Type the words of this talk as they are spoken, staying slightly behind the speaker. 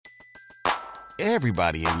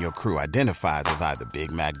Everybody in your crew identifies as either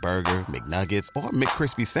Big Mac Burger, McNuggets, or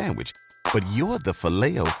McCrispy Sandwich. But you're the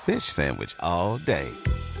Filet-O-Fish Sandwich all day.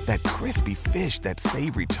 That crispy fish, that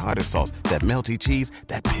savory tartar sauce, that melty cheese,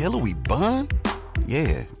 that pillowy bun.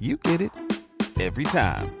 Yeah, you get it. Every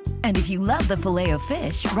time. And if you love the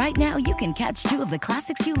Filet-O-Fish, right now you can catch two of the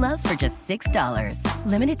classics you love for just $6.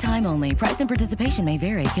 Limited time only. Price and participation may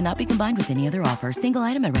vary. Cannot be combined with any other offer. Single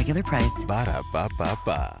item at regular price.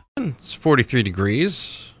 Ba-da-ba-ba-ba. It's 43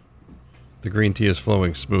 degrees. The green tea is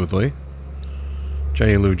flowing smoothly.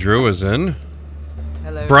 Jenny Lou Drew is in.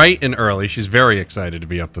 Hello. Bright and early. She's very excited to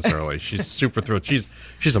be up this early. She's super thrilled.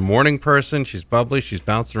 She's a morning person. She's bubbly. She's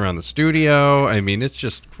bouncing around the studio. I mean, it's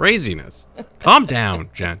just craziness. Calm down,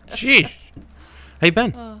 Jen. Sheesh. How you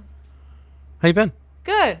been? How you been?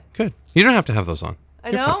 Good. Good. You don't have to have those on. I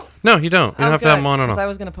You're don't? fine. No, you don't. You don't have to have them on at all. Because I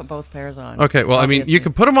was going to put both pairs on. Okay, well, obviously. I mean, you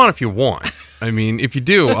can put them on if you want. I mean, if you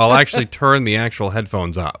do, I'll actually turn the actual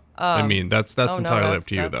headphones up. I mean, that's entirely up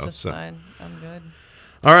to you, though. That's just fine. I'm good.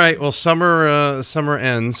 All right. Well, summer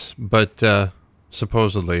ends, but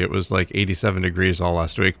supposedly it was like 87 degrees all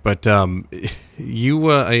last week. But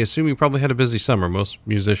I assume you probably had a busy summer. Most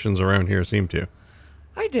musicians around here seem to.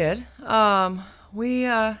 I did. We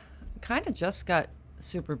kind of just got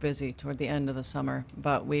super busy toward the end of the summer,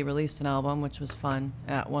 but we released an album, which was fun,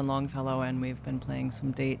 at One Longfellow, and we've been playing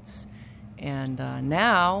some dates. And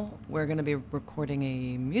now we're going to be recording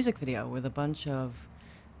a music video with a bunch of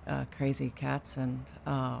crazy cats, and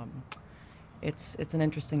it's an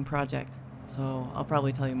interesting project. So I'll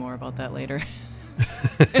probably tell you more about that later.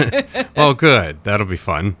 Well, good. That'll be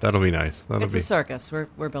fun. That'll be nice. It's a circus.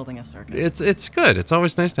 We're building a circus. It's good. It's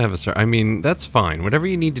always nice to have a circus. I mean, that's fine. Whatever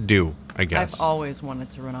you need to do, I guess. I've always wanted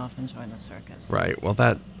to run off and join the circus. Right. Well,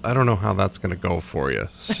 I don't know how that's going to go for you.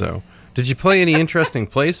 So, did you play any interesting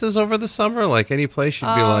places over the summer? Like any place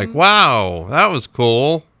you'd be like, wow, that was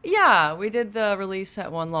cool. Yeah, we did the release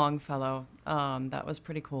at One Longfellow. That was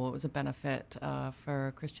pretty cool. It was a benefit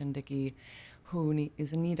for Christian Dickey, who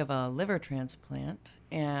is in need of a liver transplant.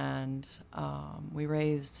 And we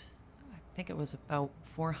raised, I think it was about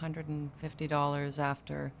 $450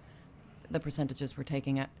 after the percentages were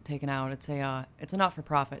taken out. It's a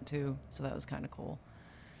not-for-profit, too, so that was kind of cool.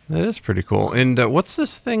 That is pretty cool. And what's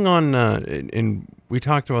this thing on, and we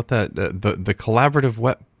talked about that, the collaborative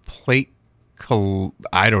wet plate,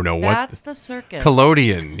 I don't know. That's the circus.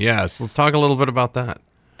 Collodion, yes. Let's talk a little bit about that.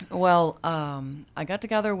 Well, I got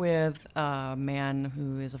together with a man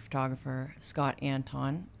who is a photographer, Scott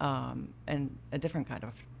Anton, and a different kind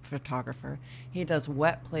of photographer. He does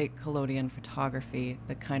wet plate collodion photography,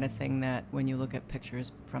 the kind of thing that when you look at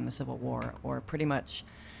pictures from the Civil War or pretty much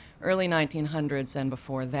early 1900s and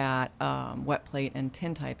before that, wet plate and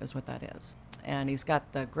tintype is what that is. And he's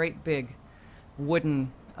got the great big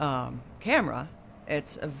wooden camera.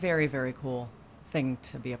 It's a very, very cool thing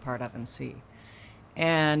to be a part of and see.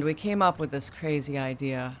 And we came up with this crazy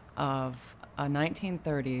idea of a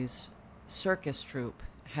 1930s circus troupe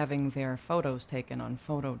having their photos taken on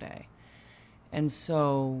photo day. And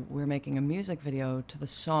so we're making a music video to the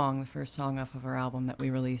song, the first song off of our album that we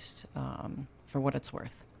released, For What It's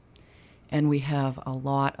Worth. And we have a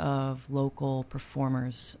lot of local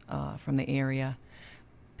performers from the area.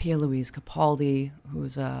 Pia Louise Capaldi,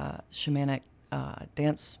 who's a shamanic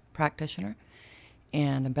dance practitioner,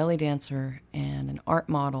 and a belly dancer, and an art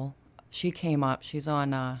model. She came up. She's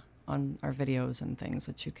on our videos and things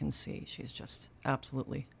that you can see. She's just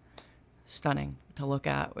absolutely stunning to look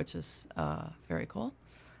at, which is very cool.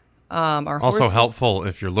 Our also horses, helpful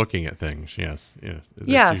if you're looking at things. Yes.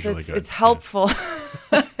 Yes, it's helpful.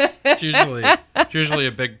 It's usually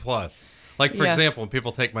a big plus. Like, for example, when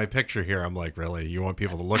people take my picture here, I'm like, really? You want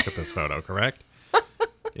people to look at this photo, correct?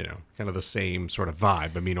 Kind of the same sort of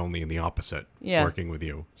vibe. I mean, only in the opposite, working with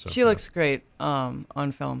you. So, she looks great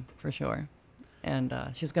on film, for sure. And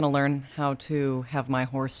she's going to learn how to have my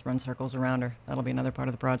horse run circles around her. That'll be another part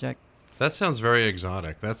of the project. That sounds very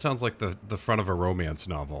exotic. That sounds like the front of a romance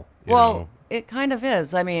novel. You well, know? It kind of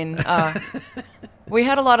is. I mean, we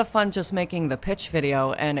had a lot of fun just making the pitch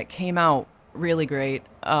video, and it came out really great.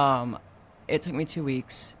 It took me 2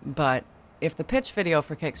 weeks, but if the pitch video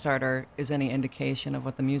for Kickstarter is any indication of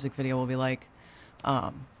what the music video will be like,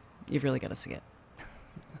 you've really got to see it.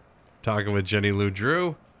 Talking with Jenny Lou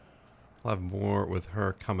Drew. We'll have more with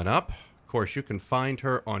her coming up. Of course, you can find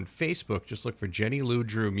her on Facebook. Just look for Jenny Lou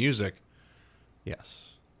Drew Music.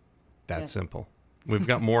 Yes, that's simple. We've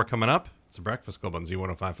got more coming up. It's the Breakfast Club on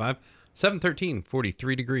Z105.5. 713,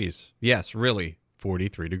 43 degrees. Yes, really,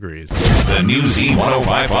 43 degrees. The new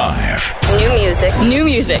Z105.5. New music. New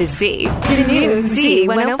music. Z. The new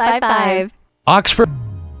Z105.5. Oxford.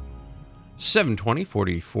 7:20,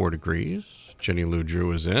 44 degrees. Jenny Lou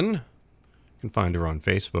Drew is in. You can find her on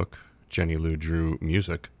Facebook, Jenny Lou Drew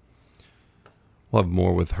Music. We'll have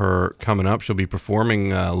more with her coming up. She'll be performing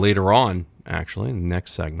later on, actually, in the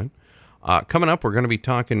next segment. Coming up, we're going to be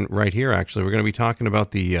talking right here, actually. We're going to be talking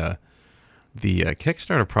about the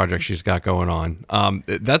Kickstarter project she's got going on.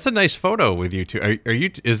 That's a nice photo with you two. Are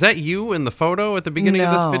you? Is that you in the photo at the beginning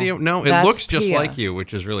of this video? No, it looks just Pia. like you,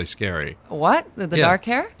 which is really scary. What? The dark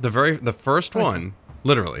hair? The first one.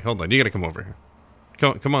 Literally. Hold on. You got to come over here.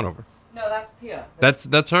 Come on over. No, that's Pia.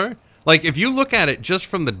 That's her? Like, if you look at it just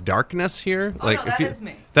from the darkness here, Oh, like no, if that you, is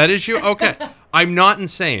me. That is you? Okay. I'm not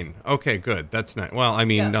insane. Okay, good. That's not. Well, I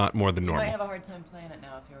mean, Yeah. not more than You normal. might have a hard time playing it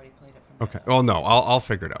now if you already played it from Okay. Well, no, I'll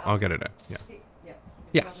figure it out. I'll get it in. Yeah. Yeah.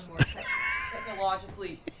 Yes. You're probably more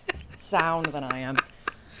technologically sound than I am.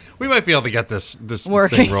 We might be able to get this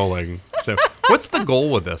Working. thing rolling. So, what's the goal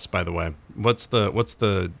with this, by the way? What's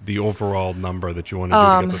the overall number that you want to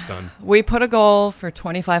do to get this done? We put a goal for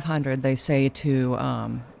 2,500. They say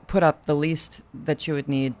to put up the least that you would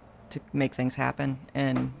need to make things happen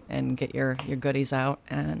and get your goodies out,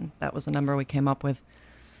 and that was the number we came up with.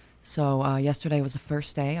 So yesterday was the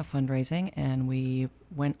first day of fundraising, and we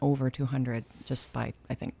went over 200 just by,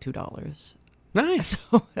 I think, $2. Nice.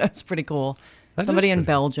 So that's pretty cool. That Somebody is in pretty-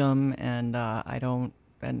 Belgium and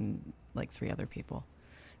and like 3 other people.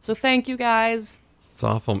 So thank you guys. It's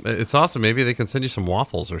awful. It's awesome. Maybe they can send you some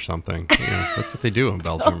waffles or something. That's what they do in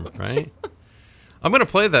Belgium, right? I'm going to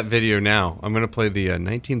play that video now. I'm going to play the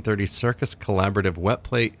 1930 Circus Collaborative Wet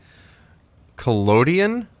Plate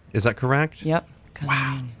Collodion. Is that correct? Yep.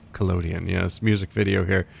 Wow. Collodion, yes. Music video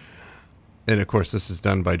here. And, of course, this is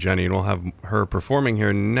done by Jenny, and we'll have her performing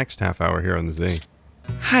here next half hour here on the Z.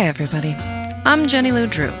 Hi, everybody. I'm Jenny Lou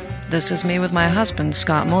Drew. This is me with my husband,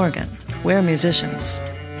 Scott Morgan. We're musicians.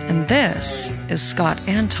 And this is Scott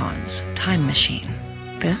Anton's Time Machine.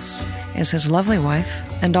 This is his lovely wife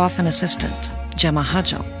and often assistant, Gemma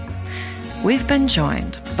Hudgel. We've been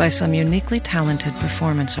joined by some uniquely talented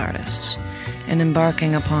performance artists in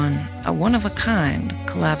embarking upon a one-of-a-kind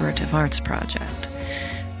collaborative arts project.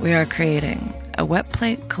 We are creating a wet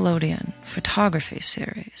plate collodion photography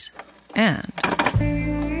series and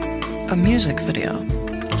a music video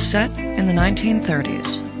set in the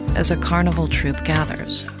 1930s as a carnival troupe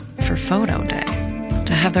gathers for photo day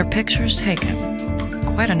to have their pictures taken.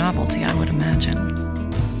 Quite a novelty, I would imagine.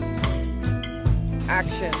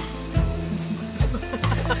 Action.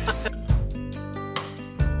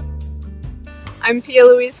 I'm Pia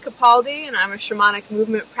Louise Capaldi, and I'm a shamanic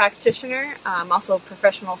movement practitioner. I'm also a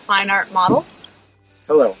professional fine art model.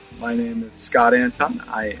 Hello, my name is Scott Anton.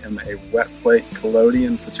 I am a wet plate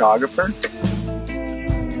collodion photographer.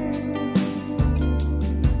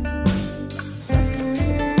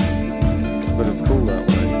 But it's cool that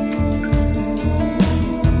way.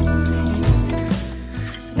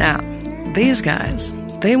 Now, these guys,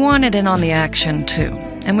 they wanted in on the action too.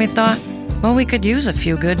 And we thought, well, we could use a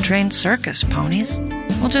few good trained circus ponies.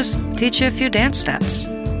 We'll just teach you a few dance steps.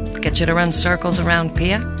 Get you to run circles around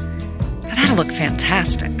Pia. That'll look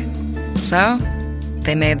fantastic. So,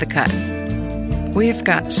 they made the cut. We've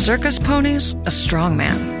got circus ponies, a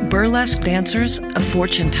strongman, burlesque dancers, a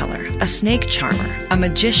fortune teller, a snake charmer, a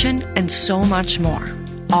magician, and so much more.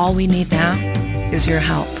 All we need now is your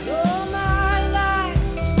help.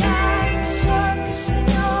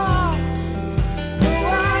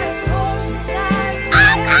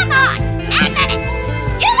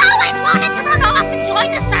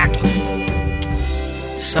 Join the circus.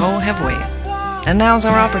 So have we. And now's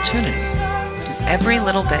our opportunity. Every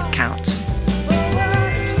little bit counts.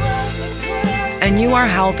 And you are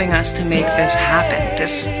helping us to make this happen,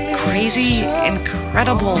 this crazy,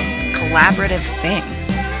 incredible, collaborative thing.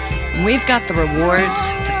 We've got the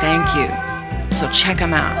rewards to thank you, so check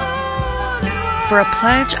them out. For a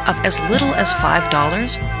pledge of as little as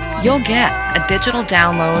 $5, you'll get a digital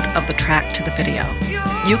download of the track to the video.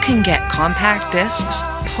 You can get compact discs,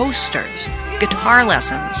 posters, guitar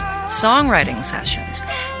lessons, songwriting sessions,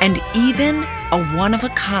 and even a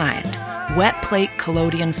one-of-a-kind wet plate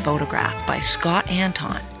collodion photograph by Scott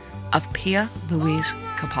Anton of Pia Louise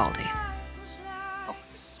Capaldi.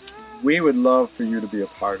 We would love for you to be a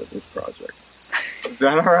part of this project. Is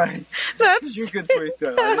that all right? That's You could tweet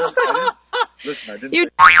that. Listen, I didn't say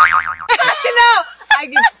I know. I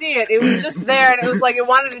could see it. It was just there, and it was like it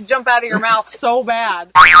wanted to jump out of your mouth so bad.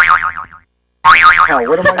 hell.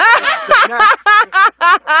 What am I supposed to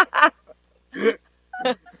say next?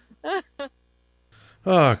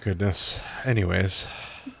 Oh, goodness. Anyways,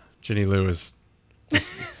 Jenny Lou is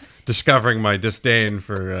discovering my disdain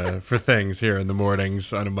for things here in the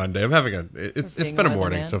mornings on a Monday. I'm having it's been a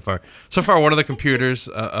morning so far. So far, one of the computers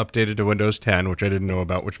updated to Windows 10, which I didn't know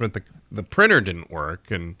about, which meant the printer didn't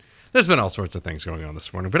work, and there's been all sorts of things going on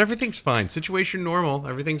this morning. But everything's fine. Situation normal.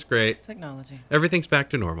 Everything's great. Technology. Everything's back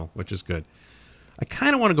to normal, which is good. I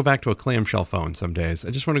kind of want to go back to a clamshell phone some days.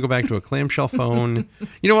 I just want to go back to a clamshell phone.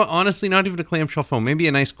 You know what? Honestly, not even a clamshell phone. Maybe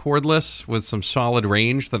a nice cordless with some solid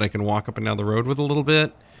range that I can walk up and down the road with a little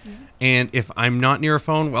bit. Mm-hmm. And if I'm not near a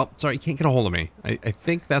phone, well, sorry, you can't get a hold of me. I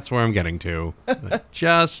think that's where I'm getting to.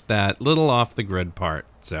 Just that little off-the-grid part.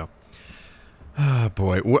 So,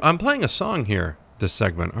 boy. I'm playing a song here this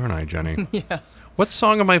segment, aren't I, Jenny? Yeah. What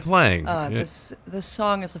song am I playing? This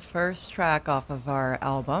song is the first track off of our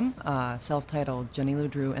album, self-titled Jenny Lou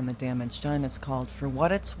Drew and the Damage Done. It's called For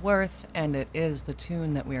What It's Worth, and it is the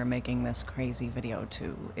tune that we are making this crazy video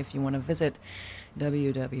to. If you want to visit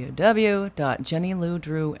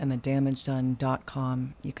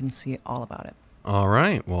www.jennyloudrewandthedamagedone.com, you can see all about it. All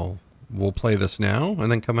right. Well, we'll play this now,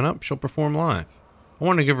 and then coming up, she'll perform live. I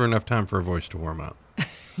want to give her enough time for her voice to warm up.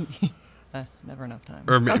 Never enough time.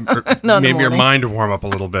 Or maybe your mind to warm up a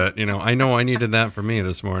little bit. You know I needed that for me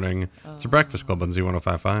this morning. It's a Breakfast Club on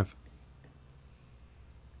Z105.5.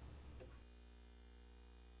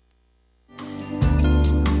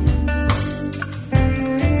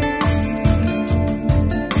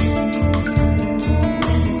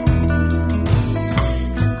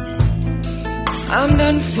 I'm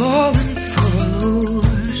done falling for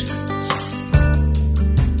illusions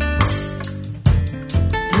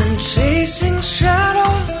and chasing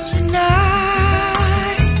shadows at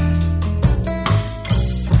night,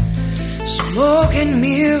 smoke and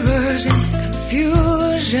mirrors and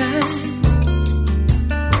confusion.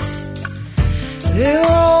 They're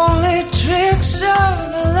only tricks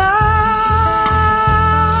of the light.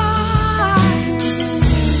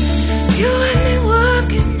 You and me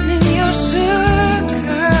working in your circle,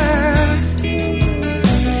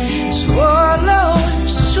 swallowing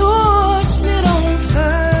swords lit on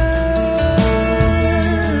fire.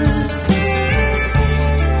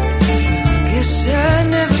 Guess I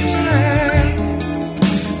never tired,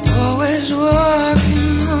 always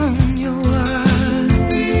walking on your wild.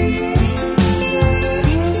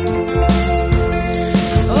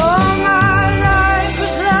 Oh, my life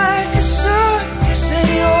was like a circus and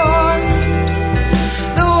you're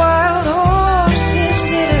the wild horses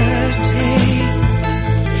that I take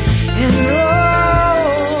and roll.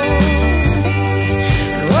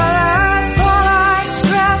 And while I thought I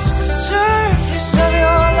scratched the surface of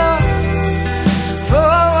your love,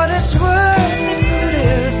 for what it's worth, it could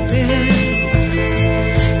have been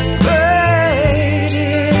the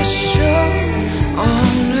greatest show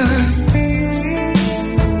on earth.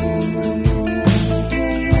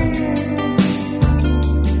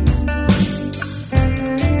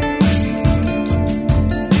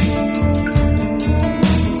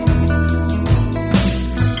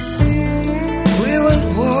 We went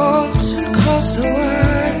waltzing across the world.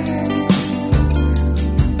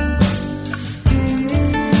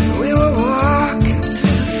 We were walking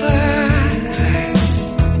through the fire.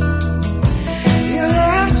 You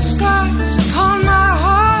left scars upon my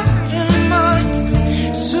heart and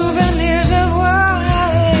mind, souvenirs of what I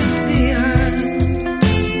left behind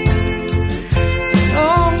a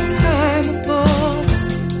long time ago.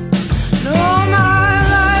 No, my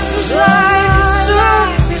life was like a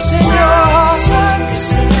circus in your heart.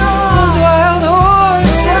 Those wild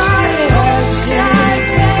horses that I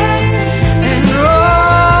take and roll.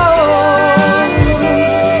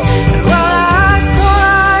 And while I thought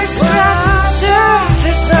I scratched the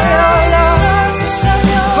surface of your love,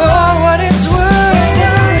 for what it's worth,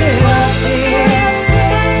 it could have been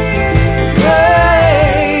the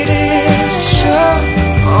greatest show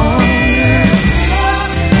on earth.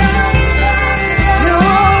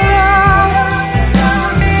 Your love,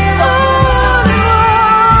 what it was,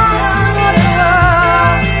 what it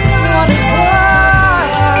was, what it was.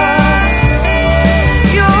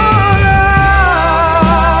 Your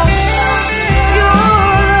love,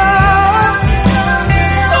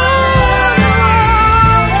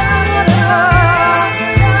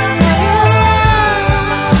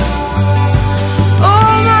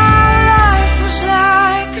 oh, my life was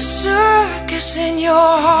like a circus in your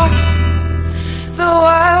heart. The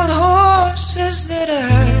wild horses that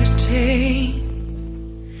I tame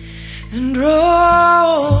and rode.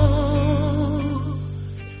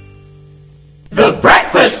 The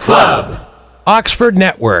Breakfast Club. Oxford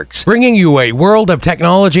Networks, bringing you a world of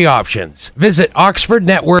technology options. Visit Oxford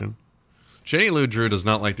Network. Jenny Lou Drew does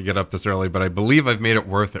not like to get up this early, but I believe I've made it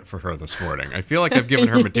worth it for her this morning. I feel like I've given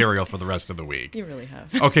her material for the rest of the week. You really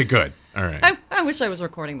have. Okay, good. All right. I wish I was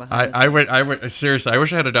recording behind this. I would seriously. I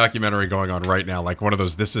wish I had a documentary going on right now, like one of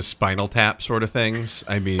those "This Is Spinal Tap" sort of things.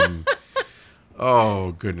 I mean,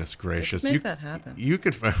 oh goodness gracious! Make that happen. You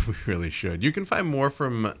could. We really should. You can find more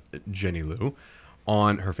from Jenny Lou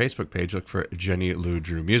on her Facebook page. Look for Jenny Lou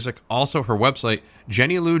Drew Music. Also, her website,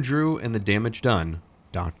 Jenny Lou Drew and the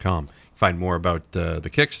DamageDone.com. Find more about the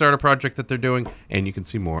Kickstarter project that they're doing, and you can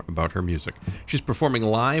see more about her music. She's performing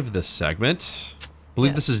live this segment. I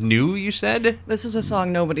believe this is new, you said? This is a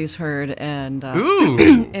song nobody's heard, and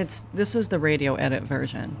Ooh. this is the radio edit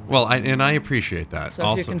version. Well, I appreciate that.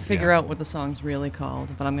 So if you can figure out what the song's really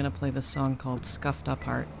called, but I'm going to play this song called Scuffed Up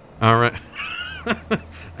Heart. All right.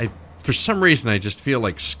 For some reason, I just feel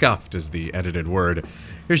like scuffed is the edited word.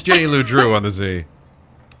 Here's Jenny Lou Drew on the Z.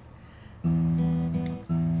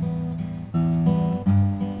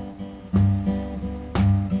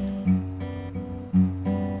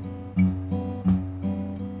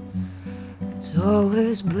 It's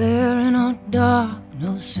always blaring on dark,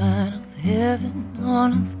 no sign of heaven or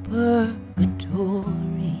of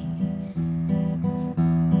purgatory.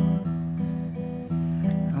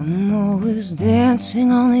 I'm always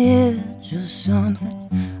dancing on the edge of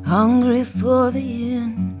something, hungry for the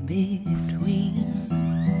in-between.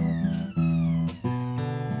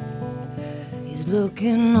 He's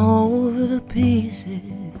looking over the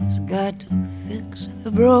pieces, got to fix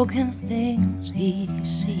the broken things he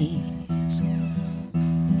sees.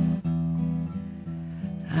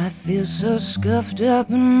 I feel so scuffed up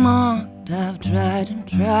and marked, I've tried and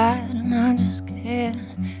tried and I just can't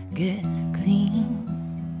get clean.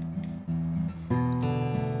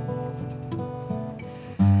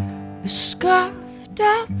 The scuffed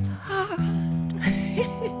up heart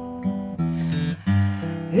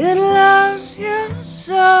it loves you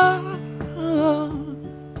so.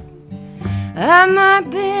 I might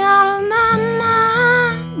be out of my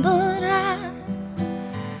mind, but I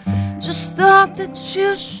just thought that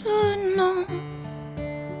you should know.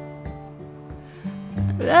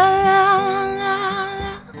 La la la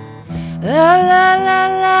la la la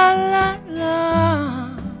la la la.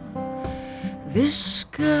 This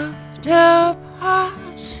scuffed up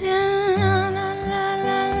heart sing la la la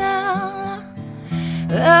la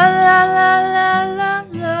la la la la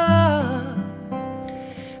la.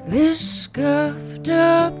 This scuffed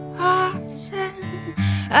up heart sing.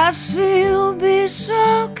 I see you be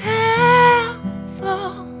so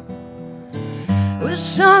careful with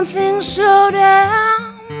something so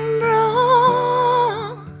damn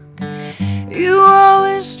broke. You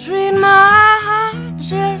always treat my heart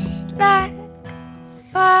just like the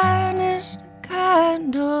finest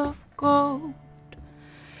kind of gold.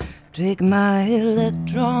 Take my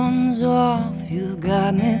electrons off, you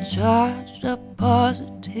got me charged up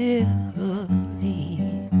positively.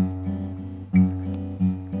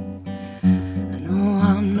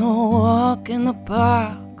 I'm no walk in the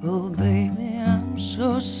park, oh baby, I'm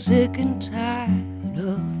so sick and tired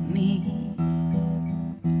of me.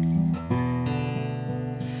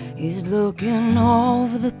 He's looking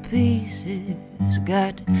over the pieces,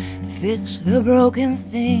 got to fix the broken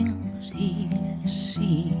things he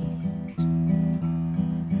sees.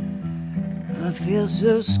 I feel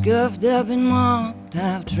so scuffed up and marked,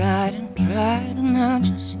 I've tried and tried and I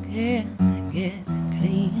just can't get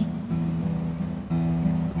clean.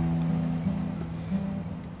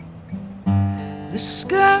 The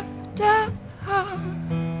scuffed up heart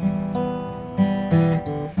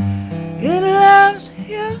it loves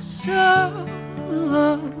you so.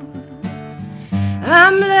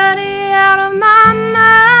 I'm bloody out of my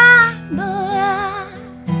mind, but I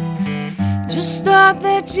just thought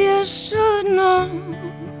that you should know.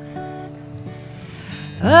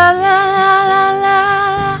 La la la la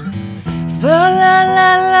la, fa la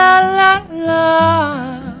la la la la.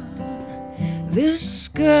 This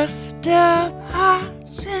scuffed up heart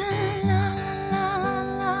sing la la la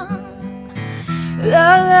la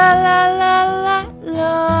la la la la la.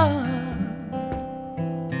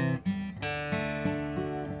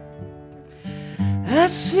 I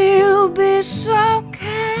see you be so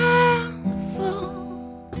careful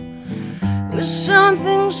with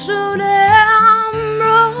something so damn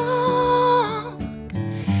wrong.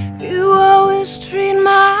 You always treat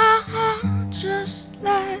my heart just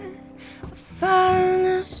like the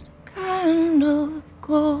finest kind of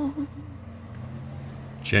gold.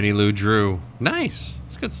 Jenny Lou Drew. Nice.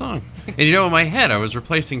 It's a good song. And you know, in my head, I was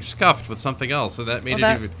replacing scuffed with something else, so that made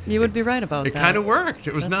it even... You would be right about It that. kind of worked.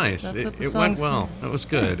 It was nice. That's what the It went song's well. for. It was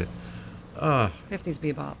good. 50s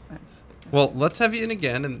bebop. Well, let's have you in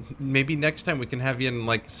again, and maybe next time we can have you in,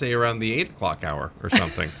 like, say, around the 8 o'clock hour or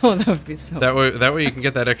something. Oh, that would be so That way you can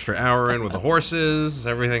get that extra hour in with the horses.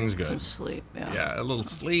 Everything's good. Some sleep, yeah. Yeah, a little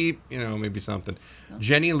sleep, maybe something.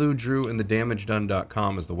 Jenny Lou Drew and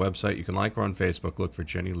thedamagedone.com is the website. You can like her on Facebook. Look for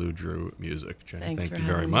Jenny Lou Drew Music. Jenny, thank you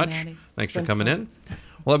very much. Thanks for coming in.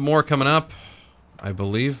 We'll have more coming up. I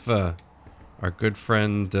believe our good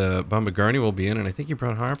friend Bumba Gurney will be in, and I think he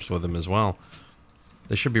brought harps with him as well.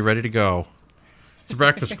 They should be ready to go. It's the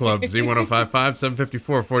Breakfast Club, Z1055,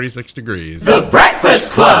 754, 46 degrees. The Breakfast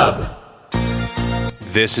Club.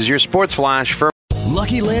 This is your sports flash for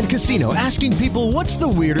Lucky Land Casino, asking people, what's the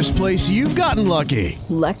weirdest place you've gotten lucky?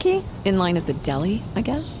 Lucky? In line at the deli, I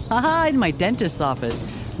guess? Aha, in my dentist's office.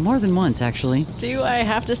 More than once, actually. Do I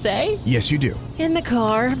have to say? Yes, you do. In the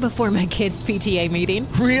car before my kids' PTA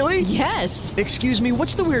meeting. Really? Yes. Excuse me,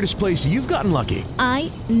 what's the weirdest place you've gotten lucky?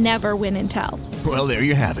 I never win and tell. Well, there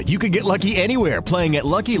you have it. You can get lucky anywhere, playing at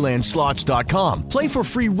LuckyLandSlots.com. Play for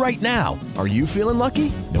free right now. Are you feeling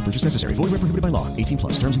lucky? No purchase necessary. Void where prohibited by law.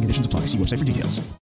 18+. Terms and conditions apply. See website for details.